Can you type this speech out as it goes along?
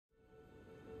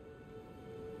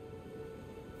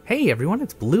Hey everyone,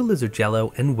 it's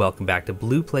BlueLizardJello, and welcome back to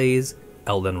Blue Plays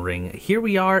Elden Ring. Here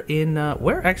we are in,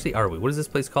 where actually are we? What is this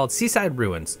place called? Seaside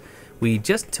Ruins. We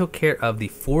just took care of the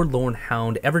Forlorn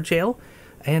Hound Everjail,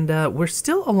 and we're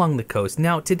still along the coast.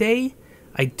 Now today,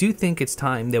 I do think it's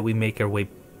time that we make our way...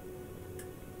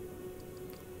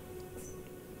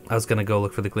 I was going to go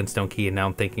look for the Glintstone key, and now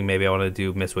I'm thinking maybe I want to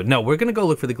do Mistwood. No, we're going to go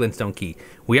look for the Glintstone key.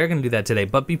 We are going to do that today,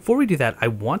 but before we do that, I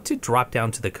want to drop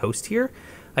down to the coast here.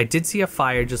 I did see a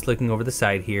fire just looking over the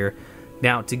side here.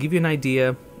 Now, to give you an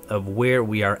idea of where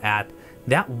we are at,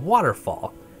 that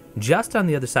waterfall, just on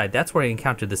the other side, that's where I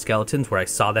encountered the skeletons, where I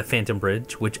saw that phantom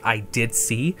bridge, which I did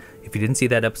see. If you didn't see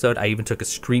that episode, I even took a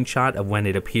screenshot of when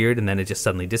it appeared, and then it just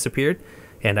suddenly disappeared,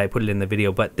 and I put it in the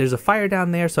video. But there's a fire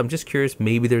down there, so I'm just curious,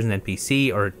 maybe there's an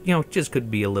NPC, or, you know, just could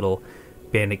be a little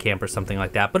bandit camp or something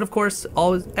like that. But of course,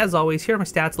 as always, here are my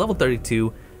stats, level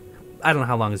 32. I don't know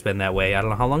how long it's been that way. I don't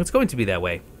know how long it's going to be that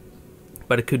way,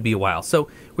 but it could be a while. So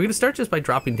we're going to start just by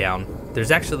dropping down.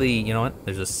 There's actually, you know what?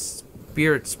 There's a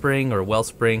spirit spring or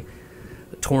wellspring,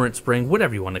 a torrent spring,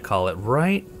 whatever you want to call it,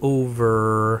 right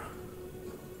over...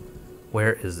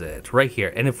 Where is it? Right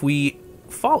here. And if we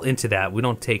fall into that, we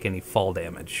don't take any fall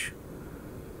damage,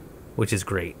 which is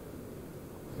great.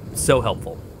 So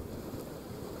helpful.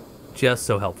 Just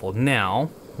so helpful.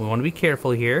 Now, we want to be careful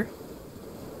here.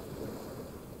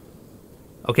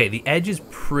 Okay, the edge is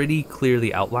pretty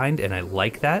clearly outlined, and I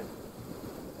like that.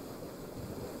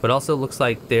 But also looks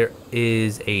like there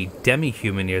is a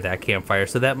demi-human near that campfire,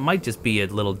 so that might just be a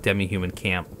little demi-human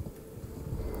camp.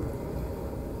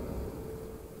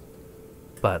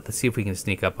 But let's see if we can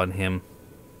sneak up on him.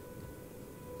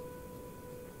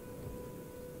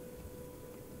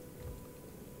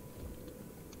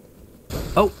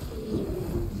 Oh!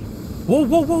 Whoa,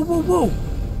 whoa, whoa, whoa, whoa!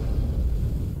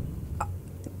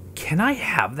 Can I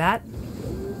have that?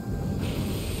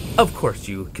 Of course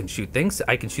you can shoot things.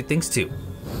 I can shoot things too.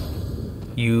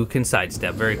 You can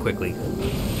sidestep very quickly.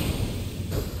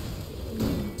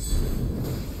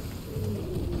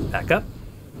 Back up.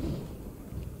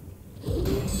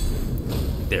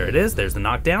 There it is. There's the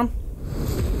knockdown.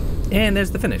 And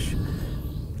there's the finish.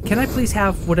 Can I please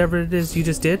have whatever it is you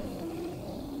just did?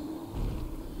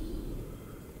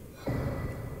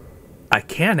 I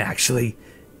can actually.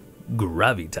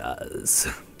 Gravitas.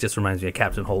 Just reminds me of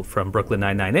Captain Holt from Brooklyn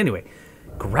Nine-Nine. Anyway,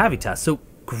 Gravitas. So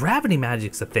gravity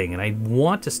magic's a thing, and I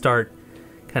want to start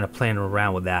kind of playing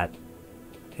around with that.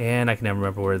 And I can never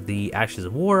remember where the Ashes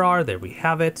of War are. There we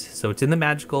have it. So it's in the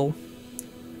magical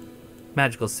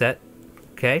set.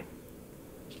 Okay.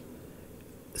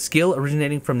 Skill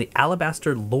originating from the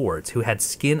Alabaster Lords, who had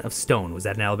skin of stone. Was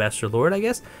that an Alabaster Lord, I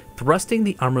guess? Thrusting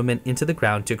the armament into the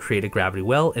ground to create a gravity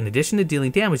well. In addition to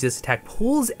dealing damage, this attack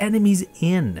pulls enemies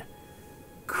in.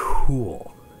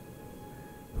 Cool.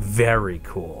 Very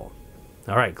cool.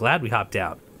 Alright, glad we hopped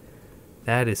out.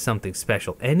 That is something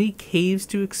special. Any caves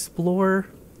to explore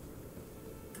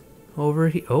over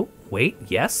here? Oh, wait,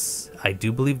 yes. I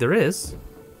do believe there is.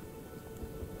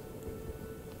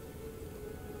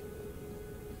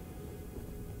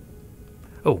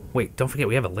 Oh, wait, don't forget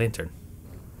we have a lantern.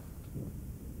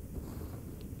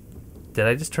 Did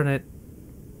I just turn it?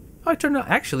 Oh, I turned it.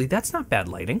 Actually, that's not bad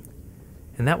lighting.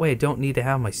 And that way I don't need to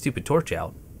have my stupid torch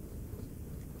out.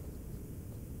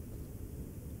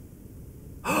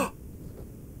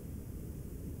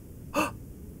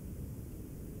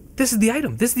 This is the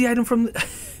item. This is the item from...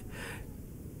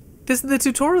 This is the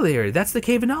tutorial area. That's the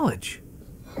Cave of Knowledge.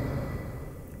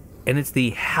 And it's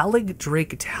the Halig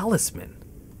Drake Talisman.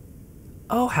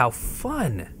 Oh, how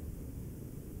fun.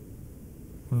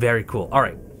 Very cool. All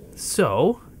right.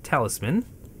 So, talisman.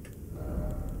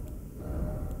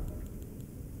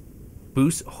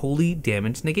 Boosts holy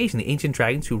damage negation. The ancient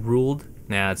dragons who ruled...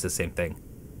 Nah, it's the same thing.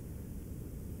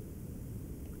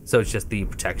 So it's just the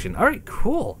protection. All right,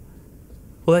 cool.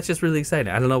 Well, that's just really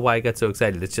exciting. I don't know why I got so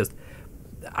excited. It's just...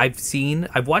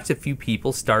 I've watched a few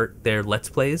people start their Let's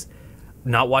Plays,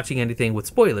 not watching anything with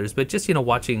spoilers, but just, you know,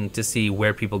 watching to see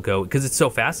where people go, because it's so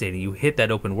fascinating. You hit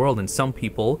that open world, and some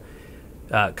people,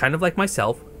 kind of like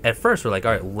myself, at first were like,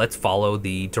 all right, let's follow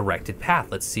the directed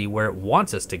path. Let's see where it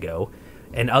wants us to go.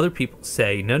 And other people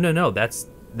say, no, that's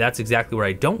exactly where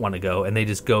I don't want to go, and they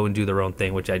just go and do their own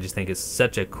thing, which I just think is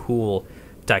such a cool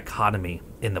dichotomy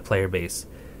in the player base.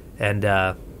 And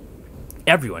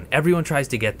everyone tries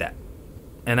to get that.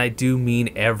 And I do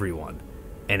mean everyone.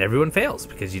 And everyone fails,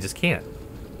 because you just can't.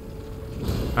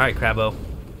 Alright, Crabbo.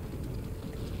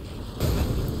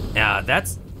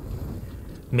 That's...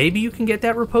 Maybe you can get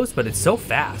that riposte, but it's so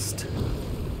fast.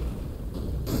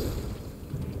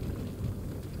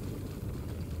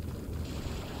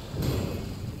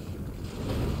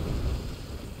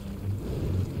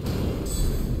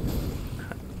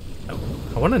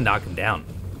 want to knock him down.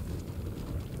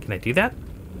 Can I do that?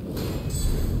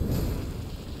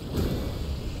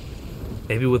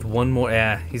 Maybe with one more...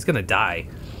 he's gonna die.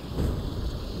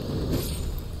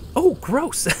 Oh,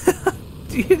 gross!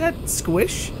 Do you hear that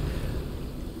squish?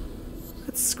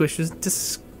 That squish was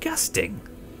disgusting.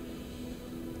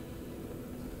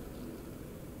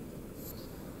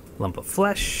 Lump of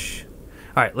flesh.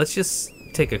 Alright, let's just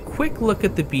take a quick look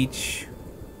at the beach.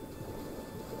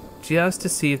 Just to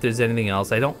see if there's anything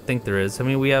else. I don't think there is. I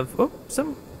mean, we have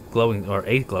some glowing, or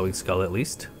a glowing skull at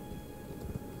least.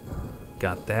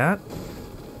 Got that.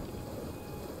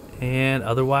 And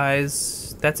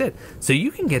otherwise, that's it. So you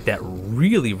can get that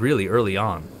really, really early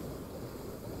on.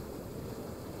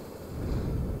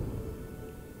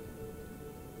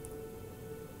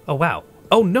 Oh, wow.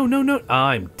 Oh, no, no, no.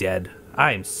 I'm dead.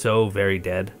 I am so very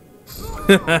dead.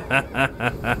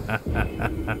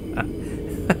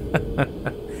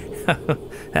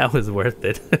 That was worth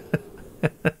it.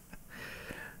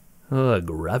 Oh,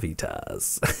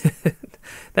 gravitas.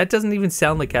 That doesn't even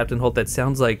sound like Captain Holt. That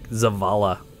sounds like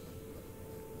Zavala.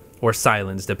 Or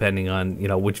Silence, depending on, you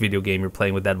know, which video game you're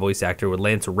playing with that voice actor, with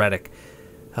Lance Reddick.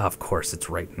 Oh, of course, it's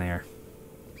right in there.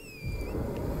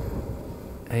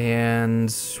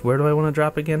 And where do I want to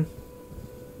drop again?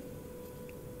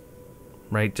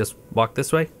 Right, just walk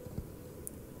this way?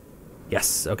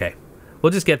 Yes, okay.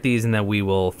 We'll just get these and then we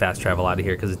will fast travel out of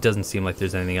here because it doesn't seem like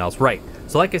there's anything else. Right,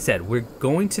 so like I said, we're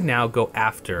going to now go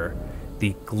after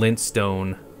the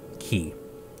Glintstone key,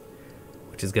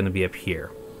 which is going to be up here.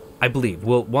 I believe.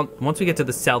 Once we get to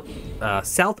the South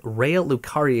Rea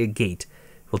Lucaria Gate,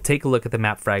 we'll take a look at the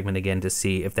map fragment again to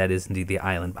see if that is indeed the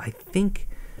island. But I think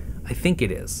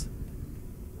it is.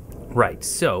 Right,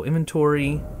 so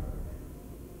inventory.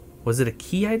 Was it a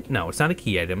key item? No, it's not a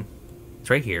key item. It's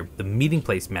right here, the meeting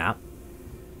place map.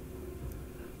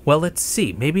 Well, let's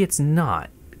see. Maybe it's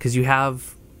not, because you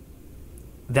have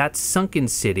that sunken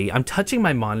city. I'm touching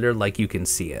my monitor like you can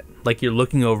see it. Like you're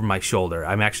looking over my shoulder.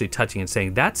 I'm actually touching and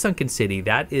saying, that sunken city,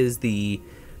 that is the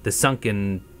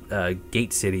sunken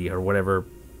gate city, or whatever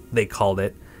they called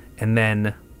it. And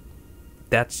then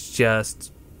that's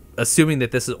just, assuming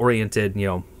that this is oriented, you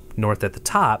know, north at the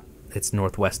top, it's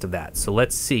northwest of that. So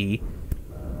let's see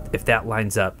if that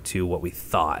lines up to what we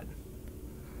thought.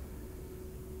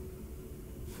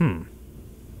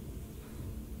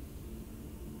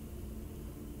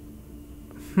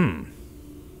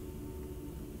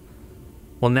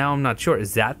 Well, now I'm not sure.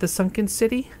 Is that the sunken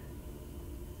city?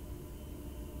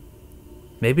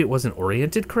 Maybe it wasn't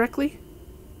oriented correctly?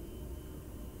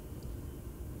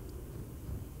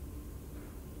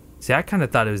 See, I kind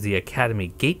of thought it was the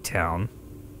Academy Gate Town.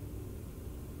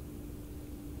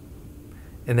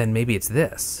 And then maybe it's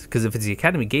this. Because if it's the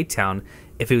Academy Gate Town,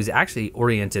 if it was actually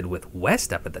oriented with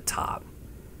west up at the top,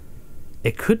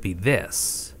 it could be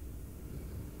this.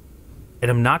 And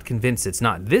I'm not convinced it's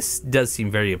not. This does seem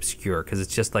very obscure because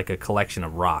it's just like a collection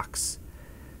of rocks.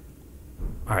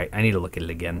 Alright, I need to look at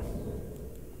it again.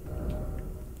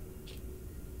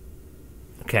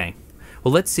 Okay.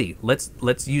 Well, let's see.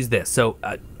 Let's use this. So,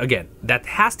 again, that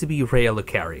has to be Rea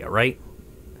Lucaria, right?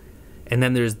 And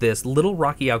then there's this little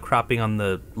rocky outcropping on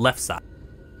the left side.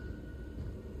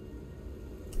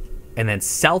 And then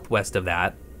southwest of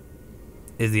that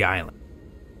is the island.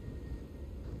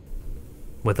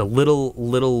 With a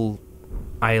little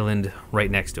island right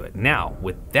next to it. Now,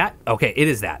 with that... Okay, it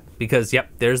is that. Because,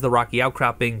 yep, there's the rocky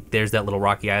outcropping. There's that little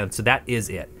rocky island. So that is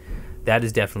it. That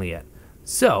is definitely it.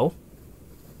 So,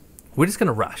 we're just going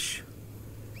to rush.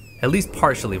 At least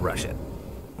partially rush it.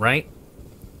 Right?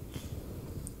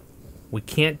 We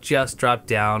can't just drop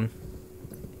down.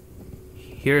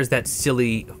 Here's that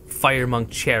silly fire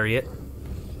monk chariot.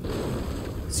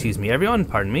 Excuse me, everyone.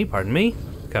 Pardon me, pardon me.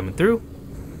 Coming through.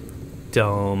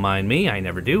 Don't mind me, I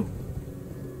never do.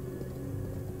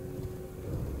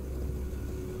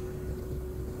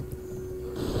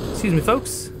 Excuse me,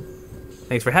 folks.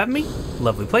 Thanks for having me.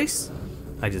 Lovely place.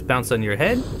 I just bounced on your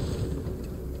head.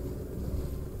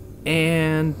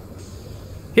 And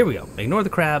here we go. Ignore the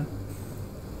crab.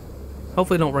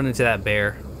 Hopefully don't run into that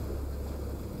bear.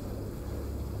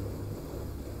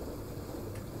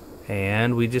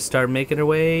 And we just start making our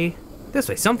way this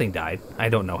way. Something died. I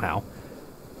don't know how.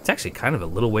 It's actually kind of a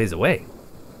little ways away.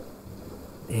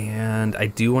 And I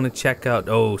do want to check out...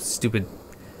 Oh, stupid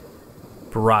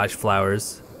barrage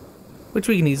flowers. Which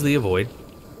we can easily avoid.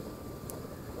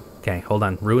 Okay, hold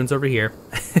on. Ruins over here.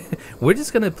 We're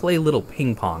just going to play a little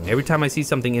ping pong. Every time I see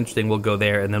something interesting, we'll go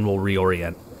there and then we'll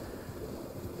reorient.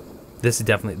 This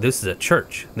is a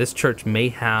church. This church may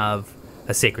have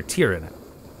a sacred tear in it.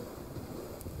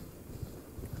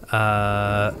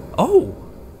 Oh!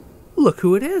 Look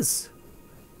who it is.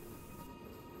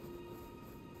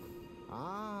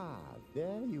 Ah,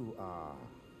 there you are.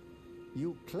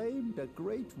 You claimed a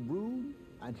great rune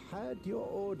and had your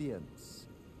audience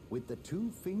with the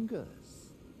 2 fingers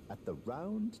at the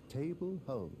round table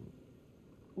hole.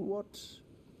 What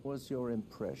was your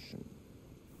impression?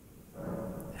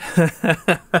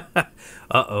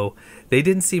 Uh-oh. They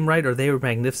didn't seem right, or they were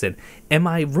magnificent. Am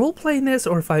I role-playing this,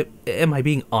 or am I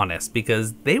being honest?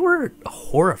 Because they were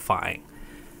horrifying.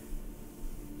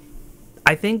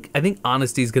 I think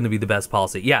honesty is going to be the best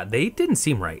policy. Yeah, they didn't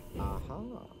seem right. Aha.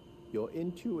 Your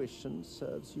intuition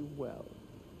serves you well.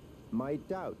 My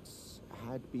doubts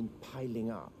had been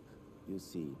piling up, you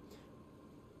see.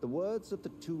 The words of the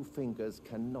 2 fingers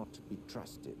cannot be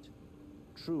trusted.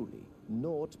 Truly,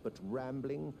 naught but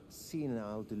rambling,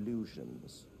 senile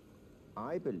delusions.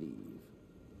 I believe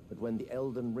that when the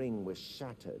Elden Ring was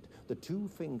shattered, the 2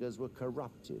 fingers were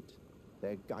corrupted,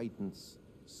 their guidance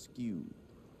skewed.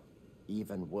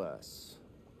 Even worse,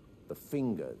 the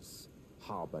fingers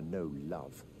harbor no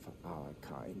love for our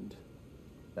kind.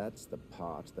 That's the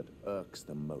part that irks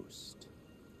the most.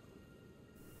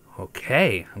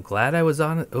 Okay, I'm glad I was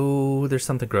on it. Oh, there's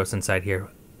something gross inside here.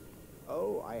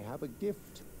 Oh, I have a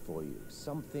gift for you.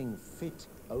 Something fit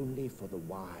only for the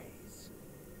wise.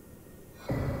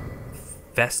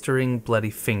 Festering bloody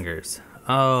fingers.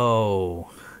 Oh,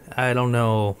 I don't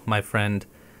know, my friend.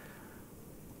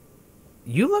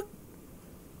 You look...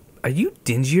 Are you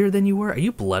dingier than you were? Are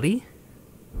you bloody?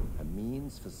 A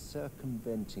means for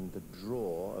circumventing the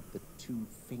draw of the 2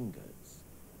 fingers.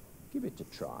 Give it a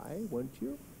try, won't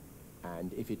you?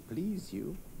 And if it please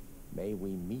you, may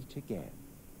we meet again.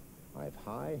 I've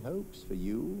high hopes for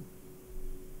you,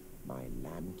 my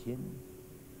lambkin.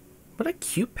 What a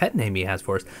cute pet name he has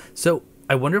for us. So,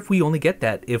 I wonder if we only get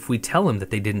that if we tell him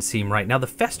that they didn't seem right. Now, the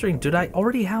festering, did I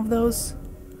already have those?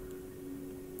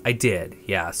 I did,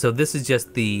 yeah. So this is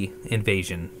just the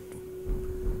invasion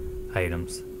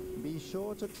items. Be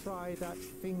sure to try that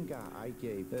finger I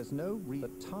gave. There's no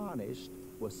reason. The Tarnished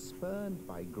was spurned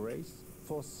by grace,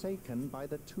 forsaken by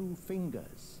the 2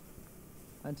 fingers.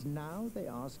 And now they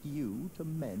ask you to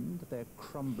mend their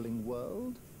crumbling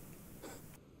world?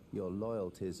 Your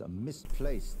loyalties are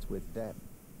misplaced with them.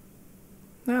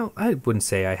 Well, I wouldn't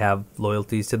say I have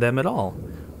loyalties to them at all.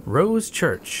 Rose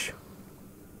Church.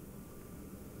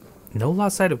 No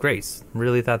lost sight of grace.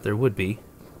 Really thought there would be.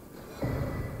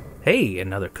 Hey,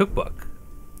 another cookbook.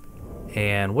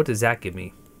 And what does that give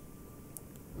me?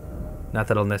 Not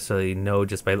that I'll necessarily know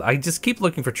just by... I just keep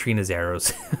looking for Trina's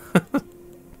arrows.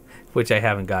 Which I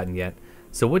haven't gotten yet.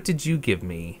 So what did you give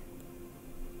me?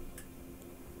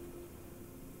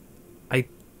 I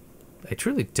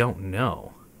truly don't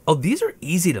know. Oh, these are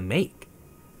easy to make.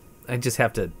 I just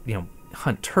have to,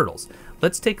 hunt turtles.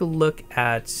 Let's take a look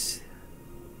at...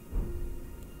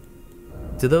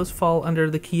 Do those fall under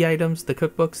the key items, the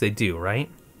cookbooks? They do, right?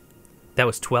 That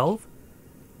was 12?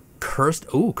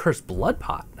 Cursed blood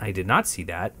pot. I did not see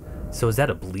that. So is that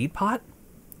a bleed pot?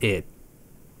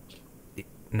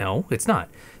 No, it's not.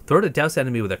 Throw it at douse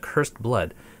enemy with a cursed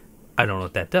blood. I don't know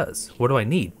what that does. What do I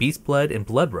need? Beast blood and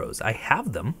blood rose. I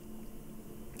have them.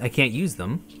 I can't use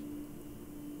them.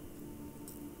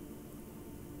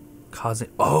 Causing...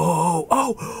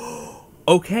 Oh!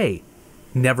 Okay.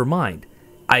 Never mind.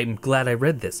 I'm glad I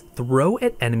read this. Throw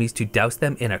at enemies to douse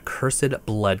them in accursed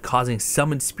blood, causing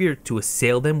summoned spirit to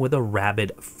assail them with a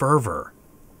rabid fervor.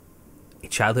 A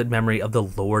childhood memory of the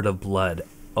Lord of Blood.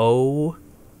 Oh,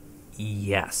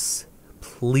 yes.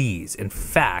 Please. In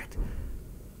fact,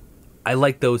 I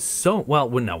like those so... Well,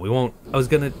 no, we won't. I was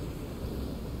gonna...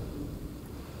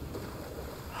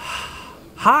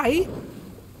 Hi?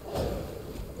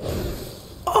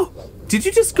 Oh, did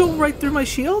you just go right through my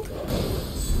shield?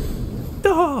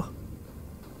 Oh.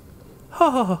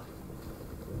 Oh.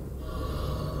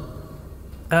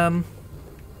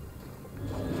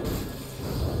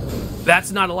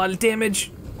 That's not a lot of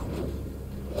damage.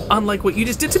 Unlike what you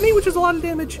just did to me, which was a lot of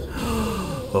damage.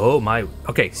 Oh my.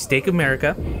 Okay, Stake of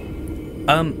Marika.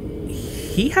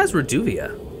 He has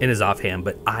Reduvia in his offhand,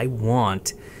 but I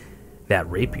want that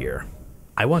rapier.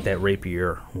 I want that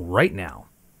rapier right now.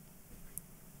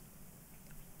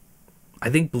 I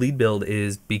think bleed build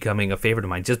is becoming a favorite of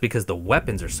mine just because the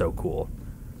weapons are so cool.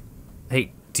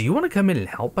 Hey, do you want to come in and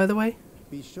help, by the way?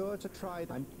 Be sure to try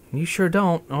them. You sure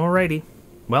don't. Alrighty.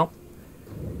 Well,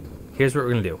 here's what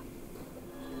we're going to do.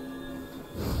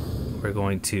 We're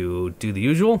going to do the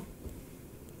usual.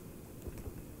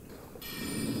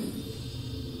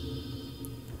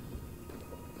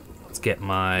 Let's get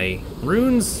my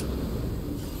runes.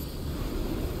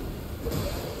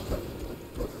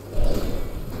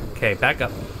 Okay, back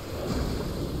up.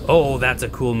 Oh, that's a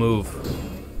cool move.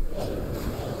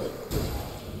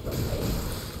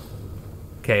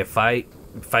 Okay, if I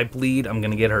bleed, I'm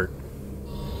gonna get hurt.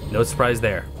 No surprise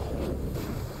there.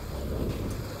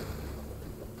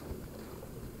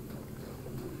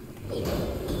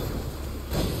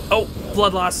 Oh,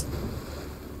 blood loss.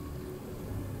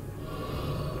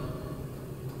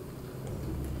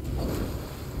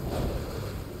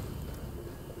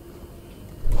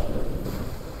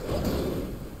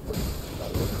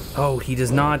 Oh, he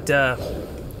does not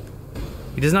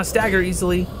stagger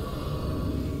easily.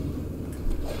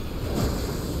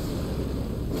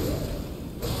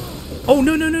 Oh,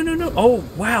 no, no, no, no, no. Oh,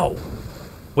 wow.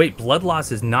 Wait, blood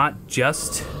loss is not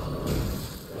just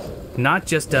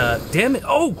damn it.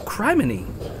 Oh, criminy.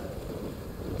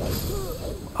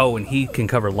 Oh, and he can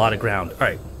cover a lot of ground. All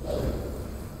right.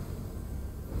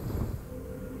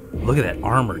 Look at that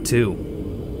armor, too.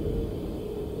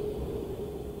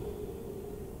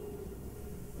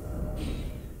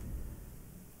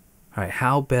 All right,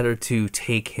 how better to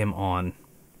take him on?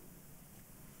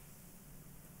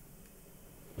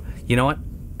 You know what?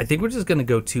 I think we're just going to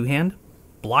go two-hand.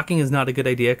 Blocking is not a good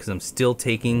idea because I'm still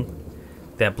taking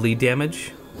that bleed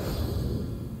damage.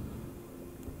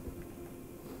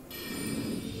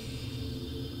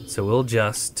 So we'll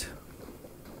just...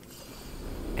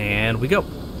 And we go.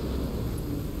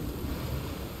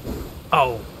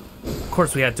 Oh, of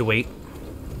course we had to wait.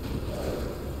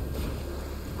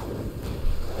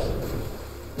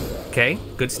 Okay,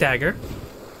 good stagger.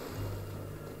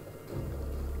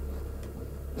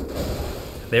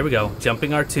 There we go.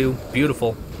 Jumping R2.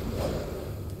 Beautiful.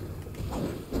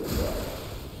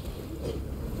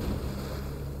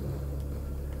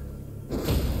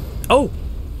 Oh!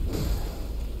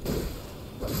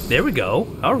 There we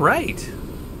go. All right.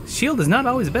 Shield is not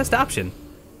always the best option.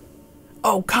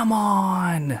 Oh, come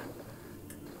on!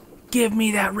 Give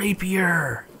me that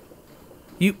rapier!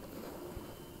 You...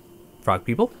 Frog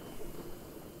people?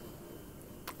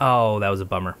 Oh, that was a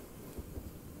bummer.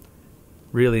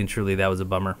 Really and truly, that was a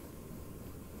bummer.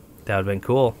 That would have been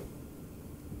cool.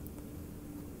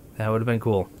 That would have been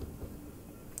cool.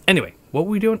 Anyway, what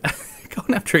were we doing?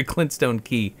 Going after a Glintstone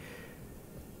key.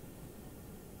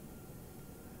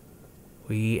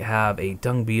 We have a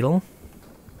dung beetle.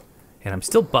 And I'm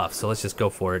still buff, so let's just go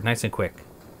for it. Nice and quick.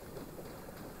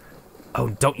 Oh,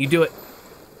 don't you do it.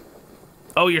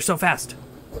 Oh, you're so fast.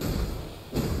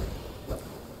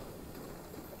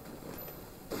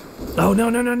 Oh, no,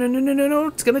 no, no, no, no, no, no, no.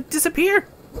 It's going to disappear.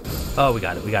 Oh, we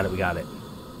got it. We got it. We got it.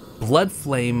 Blood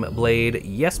Flame Blade.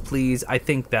 Yes, please. I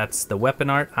think that's the weapon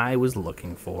art I was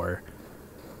looking for.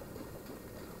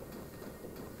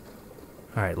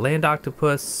 All right. Land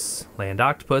Octopus. Land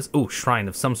Octopus. Ooh, Shrine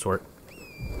of some sort.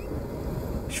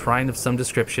 Shrine of some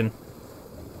description.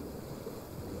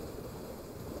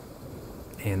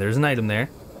 And there's an item there.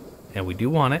 And we do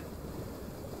want it.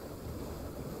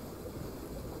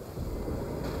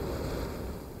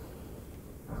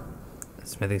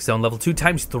 Smithing Stone level 2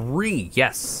 times 3.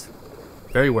 Yes.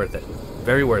 Very worth it.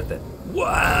 Very worth it.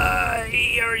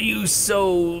 Why are you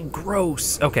so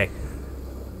gross? Okay.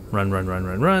 Run, run, run,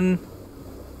 run, run.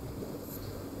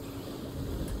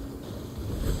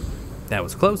 That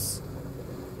was close.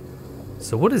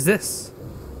 So what is this?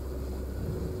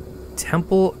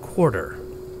 Temple Quarter.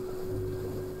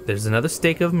 There's another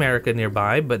Stake of Marika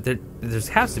nearby, but there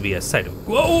has to be a site of...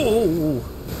 Whoa!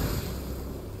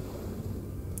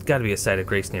 Got to be a site of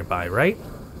grace nearby, right?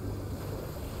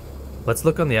 Let's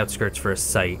look on the outskirts for a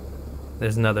site.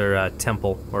 There's another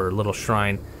temple or little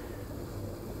shrine.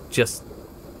 Just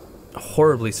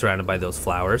horribly surrounded by those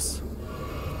flowers.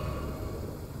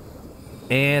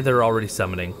 And they're already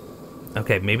summoning.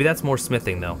 Okay, maybe that's more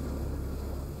smithing, though.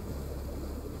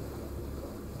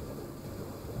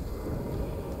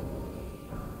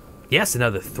 Yes,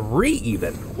 another 3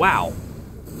 even. Wow.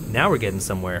 Now we're getting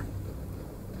somewhere.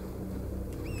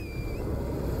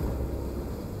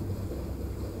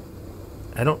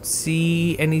 I don't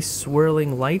see any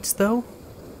swirling lights, though.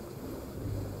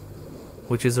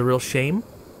 Which is a real shame.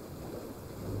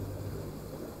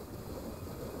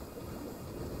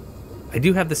 I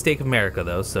do have the Stake of Marika,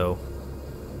 though, so...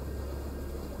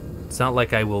 It's not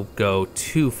like I will go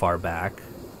too far back.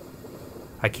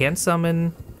 I can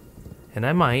summon, and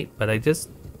I might, but I just...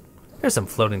 There's some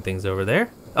floating things over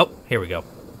there. Oh, here we go.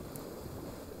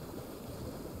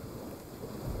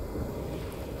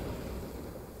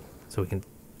 So we can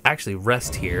actually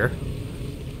rest here.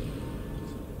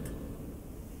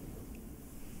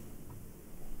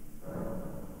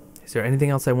 Is there anything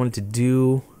else I wanted to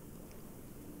do?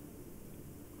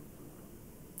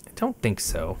 I don't think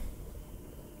so.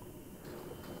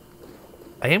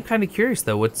 I am kind of curious,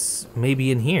 though, what's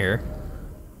maybe in here.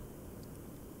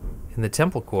 In the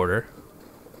temple quarter.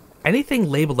 Anything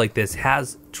labeled like this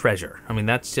has treasure. I mean,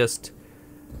 that's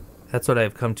what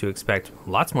I've come to expect.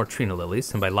 Lots more Trina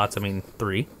lilies, and by lots I mean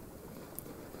 3.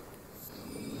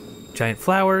 Giant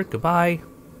flower, goodbye.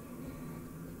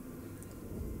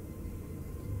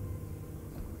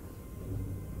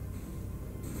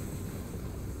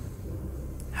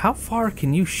 How far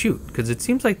can you shoot? Because it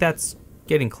seems like that's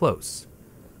getting close.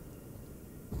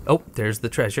 Oh, there's the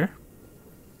treasure.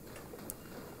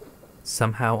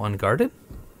 Somehow unguarded?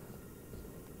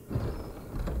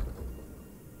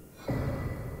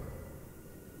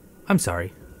 I'm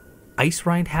sorry. Ice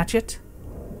rind hatchet?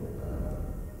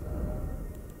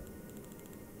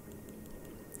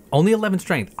 Only 11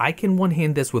 strength. I can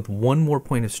one-hand this with 1 more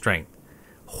point of strength.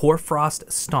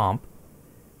 Hoarfrost Stomp.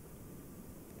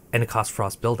 And it costs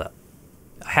frost buildup.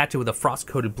 A hatchet with a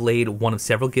frost-coated blade, one of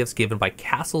several gifts given by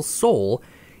Castle Soul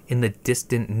in the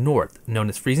distant north. Known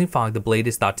as Freezing Fog, the blade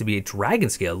is thought to be a dragon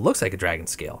scale. It looks like a dragon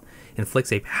scale.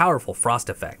 Inflicts a powerful frost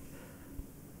effect.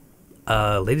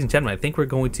 Ladies and gentlemen, I think we're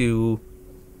going to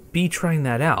be trying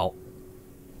that out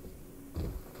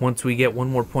once we get 1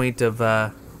 more point of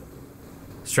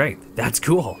strength. That's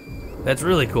cool. That's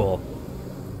really cool.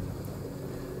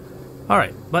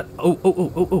 Alright, but...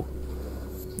 Oh.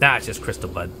 Nah, it's just crystal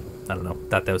bud. I don't know.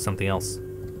 Thought that was something else.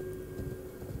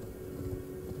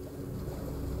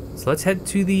 So let's head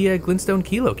to the Glintstone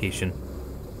key location.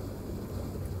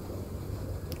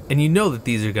 And you know that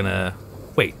these are gonna...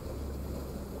 Wait.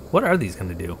 What are these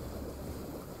gonna do?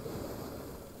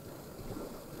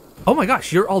 Oh my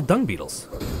gosh, you're all dung beetles.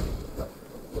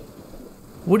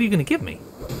 What are you gonna give me?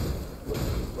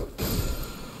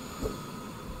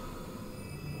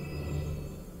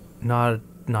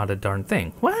 Not a darn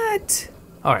thing. What?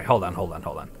 Alright, hold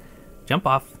on. Jump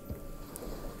off.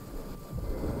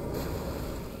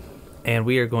 And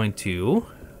we are going to...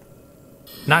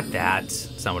 Not that.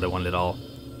 It's not what I wanted at all.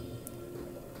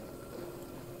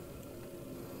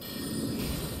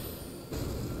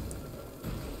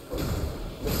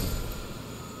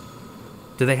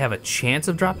 Do they have a chance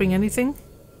of dropping anything?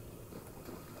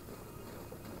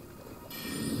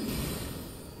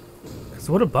 Because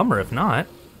what a bummer if not.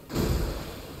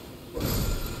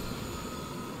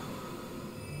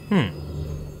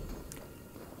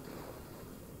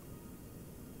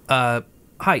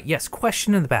 Hi, yes,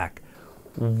 question in the back.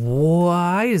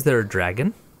 Why is there a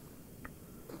dragon?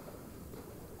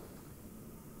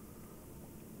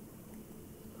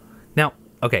 Now,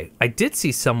 okay, I did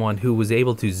see someone who was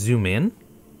able to zoom in.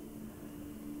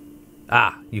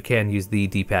 Ah, you can use the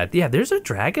D-pad. Yeah, there's a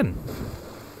dragon.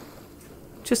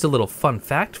 Just a little fun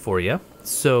fact for you.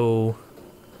 So,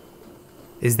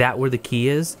 is that where the key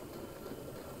is?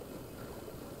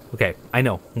 Okay, I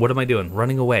know. What am I doing?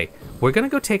 Running away. We're going to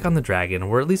go take on the dragon.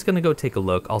 We're at least going to go take a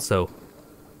look. Also,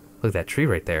 look at that tree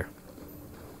right there.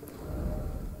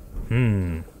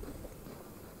 We're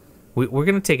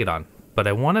going to take it on. But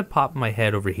I want to pop my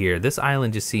head over here. This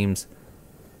island just seems...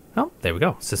 Oh, there we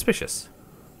go. Suspicious.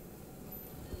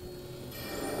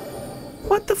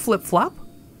 What the flip-flop?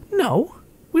 No,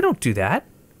 we don't do that.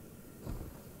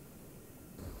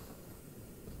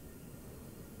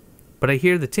 But I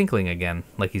hear the tinkling again,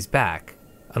 like he's back.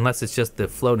 Unless it's just the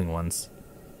floating ones.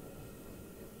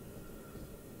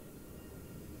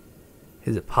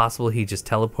 Is it possible he just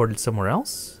teleported somewhere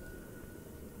else?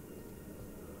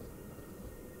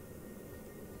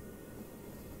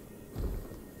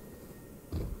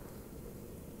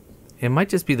 It might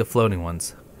just be the floating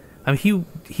ones. I mean,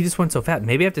 he just went so fast.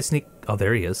 Maybe I have to sneak... Oh,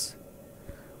 there he is.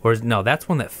 Or is... No, that's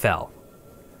one that fell.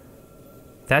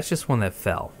 That's just one that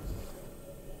fell.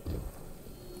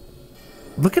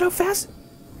 Look at how fast...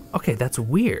 Okay, that's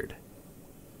weird.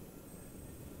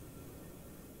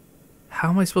 How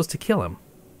am I supposed to kill him?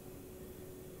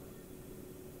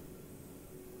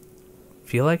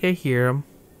 Feel like I hear him.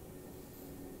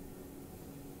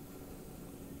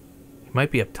 He might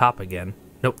be up top again.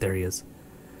 Nope, there he is.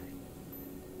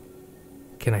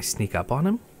 Can I sneak up on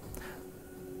him?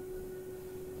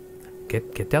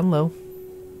 Get down low.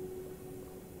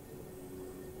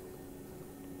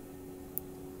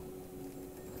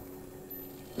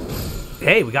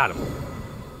 Hey, we got him.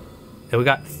 And we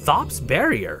got Thop's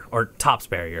Barrier, or Top's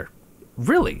Barrier.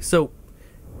 Really? So,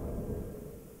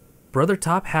 Brother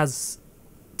Top has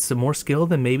some more skill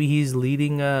than maybe he's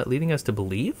leading us to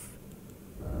believe?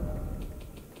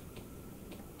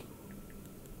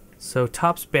 So,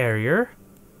 Top's Barrier.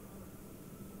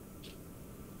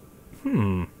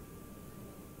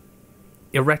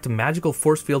 Erect a magical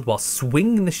force field while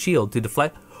swinging the shield to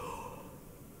deflect...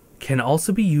 Can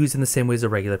also be used in the same way as a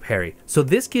regular parry. So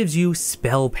this gives you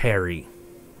spell parry.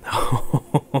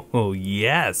 Oh,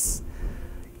 yes.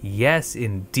 Yes,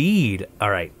 indeed.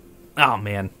 All right. Oh,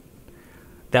 man.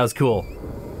 That was cool.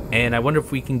 And I wonder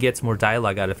if we can get some more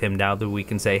dialogue out of him now that we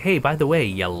can say, hey, by the way,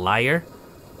 you liar.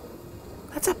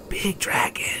 That's a big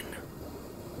dragon.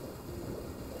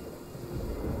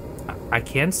 I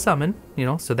can summon, you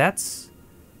know, so that's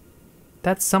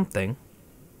something.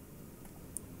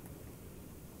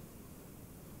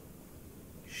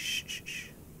 Shh, shh, shh.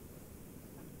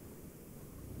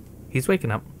 He's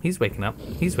waking up. He's waking up.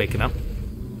 He's waking up.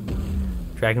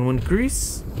 Dragon Wind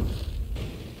Grease.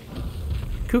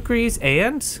 Kukris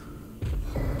and...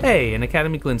 Hey, an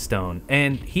Academy Glintstone.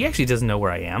 And he actually doesn't know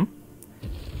where I am.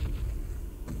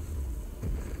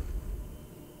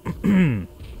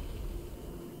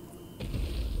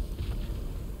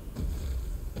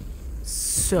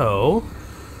 So...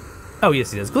 Oh,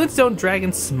 yes, he does. Glintstone,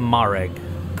 Dragon, Smaragd.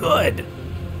 Good.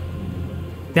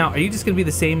 Now, are you just going to be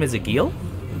the same as a Geel?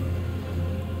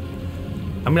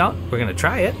 I mean, we're going to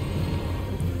try it.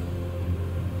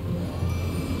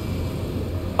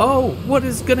 Oh, what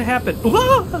is going to happen?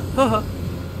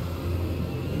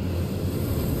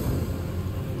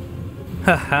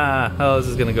 Haha. Oh, this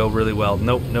is going to go really well.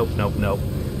 Nope, nope, nope, nope.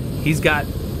 He's got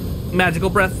magical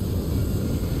breath.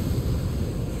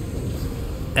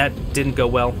 That didn't go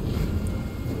well.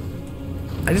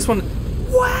 I just want to...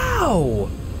 Wow!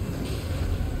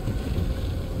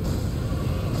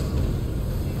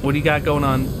 What do you got going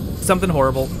on? Something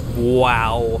horrible.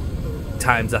 Wow.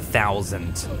 Times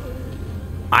 1,000.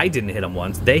 I didn't hit him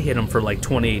once. They hit him for like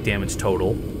 28 damage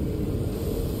total.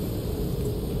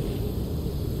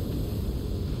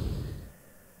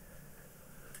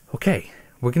 Okay,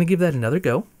 we're going to give that another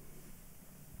go.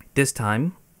 This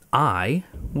time, I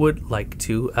would like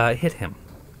to hit him.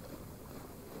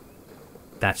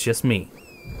 That's just me.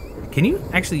 Can you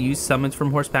actually use summons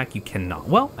from horseback? You cannot.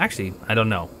 Well, actually, I don't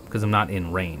know, because I'm not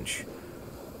in range.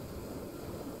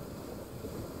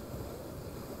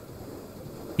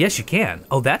 Yes, you can.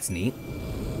 Oh, that's neat.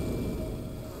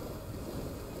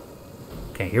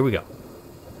 Okay, here we go.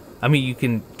 I mean, you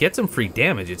can get some free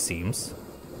damage, it seems.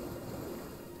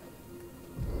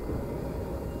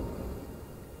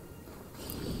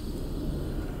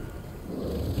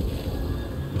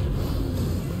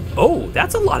 Oh,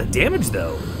 that's a lot of damage,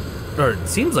 though. Or it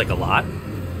seems like a lot.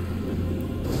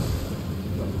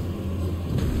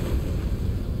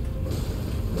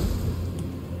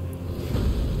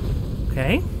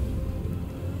 Okay.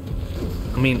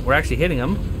 I mean, we're actually hitting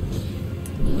him.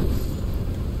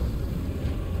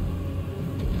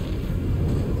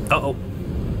 Uh-oh.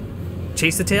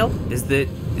 Chase the tail is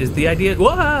the idea. Whoa,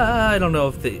 I don't know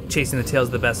if chasing the tail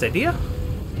is the best idea.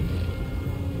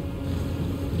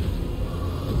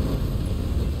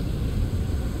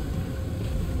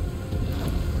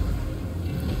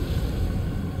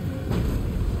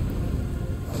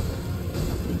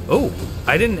 Oh,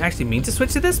 I didn't actually mean to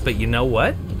switch to this, but you know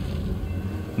what?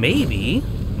 Maybe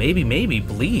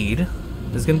bleed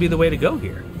is going to be the way to go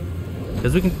here.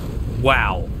 Because we can...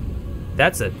 Wow.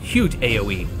 That's a huge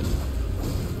AoE.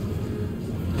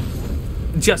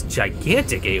 Just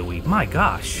gigantic AoE. My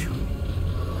gosh.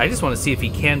 I just want to see if he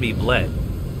can be bled.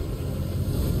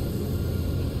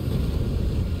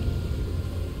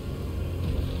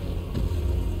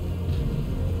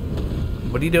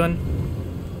 What are you doing?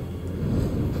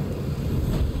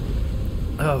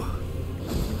 Oh.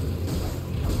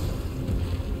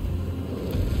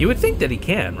 You would think that he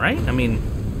can, right? I mean...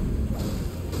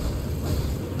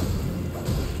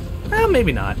 Well,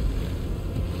 maybe not.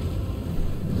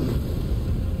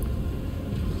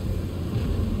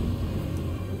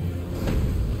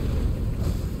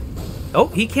 Oh,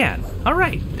 he can. All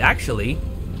right. Actually,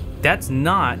 that's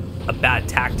not a bad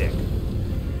tactic.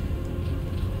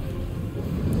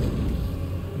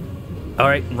 All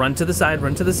right, run to the side,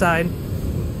 run to the side.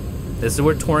 This is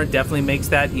where Torrent definitely makes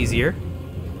that easier.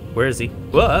 Where is he?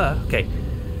 Whoa, okay.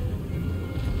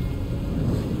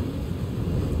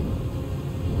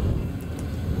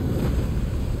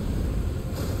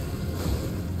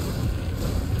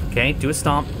 Okay, do a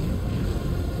stomp.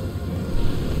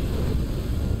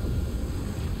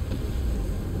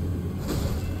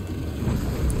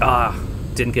 Ah,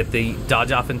 didn't get the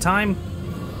dodge off in time.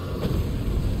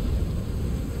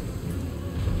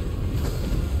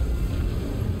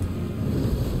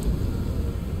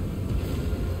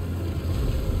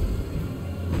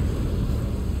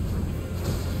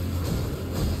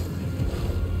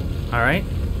 All right.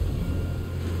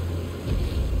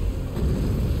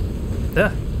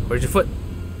 Where's your foot?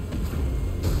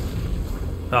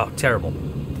 Oh, terrible.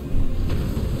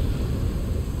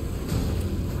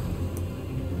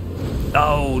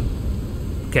 Oh,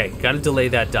 okay. Got to delay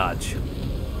that dodge.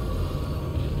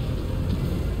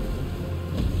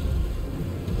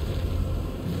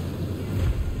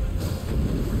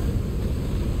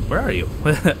 Where are you?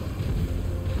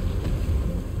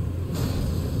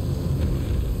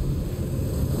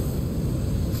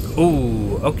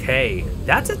 Ooh, okay.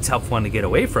 That's a tough one to get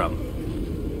away from.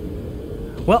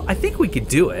 Well, I think we could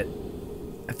do it.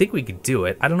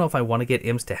 I don't know if I want to get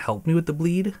Imps to help me with the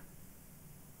bleed.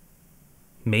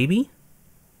 Maybe?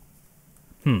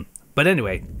 But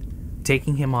anyway,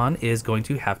 taking him on is going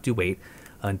to have to wait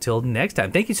until next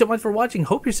time. Thank you so much for watching.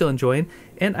 Hope you're still enjoying,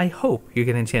 and I hope you're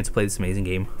getting a chance to play this amazing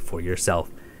game for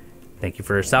yourself. Thank you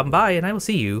for stopping by, and I will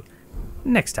see you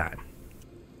next time.